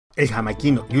El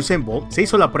jamaiquino Usain Bolt se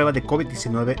hizo la prueba de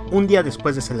COVID-19 un día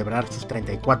después de celebrar sus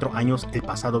 34 años el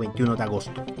pasado 21 de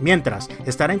agosto, mientras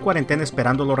estará en cuarentena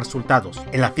esperando los resultados.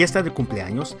 En la fiesta de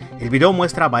cumpleaños, el video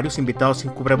muestra a varios invitados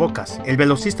sin cubrebocas. El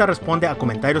velocista responde a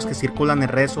comentarios que circulan en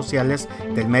redes sociales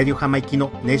del medio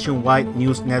jamaiquino Nationwide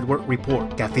News Network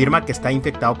Report, que afirma que está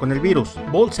infectado con el virus.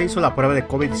 Bolt se hizo la prueba de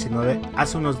COVID-19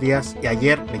 hace unos días y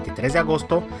ayer, 23 de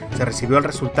agosto, se recibió el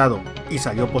resultado y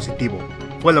salió positivo.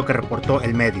 Fue lo que reportó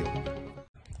el medio.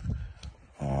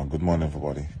 Good morning,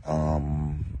 everybody.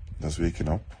 Just waking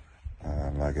up,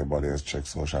 and like everybody has checked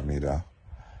social media,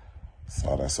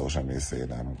 saw that social media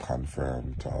saying I'm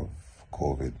confirmed to have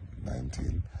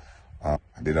COVID-19. I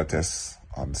did a test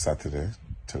on Saturday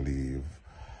to leave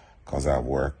because I have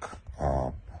work,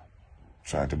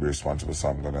 trying to be responsible, so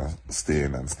I'm gonna stay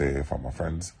in and stay from my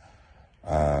friends,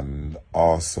 and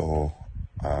also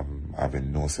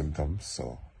having no symptoms,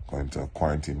 so going to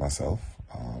quarantine myself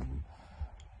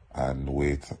and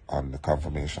wait on the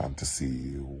confirmation to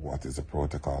see what is the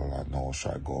protocol and how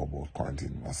should I go about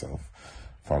quarantining myself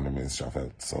from the Ministry of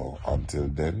Health. So until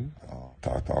then,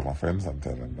 talk to all my friends and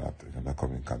tell them that they're gonna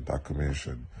come in contact with me,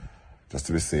 just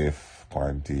to be safe,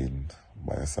 quarantine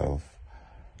by yourself,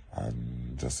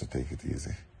 and just to take it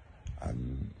easy,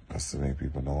 and just to make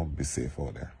people know, be safe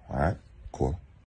out there. All right, cool.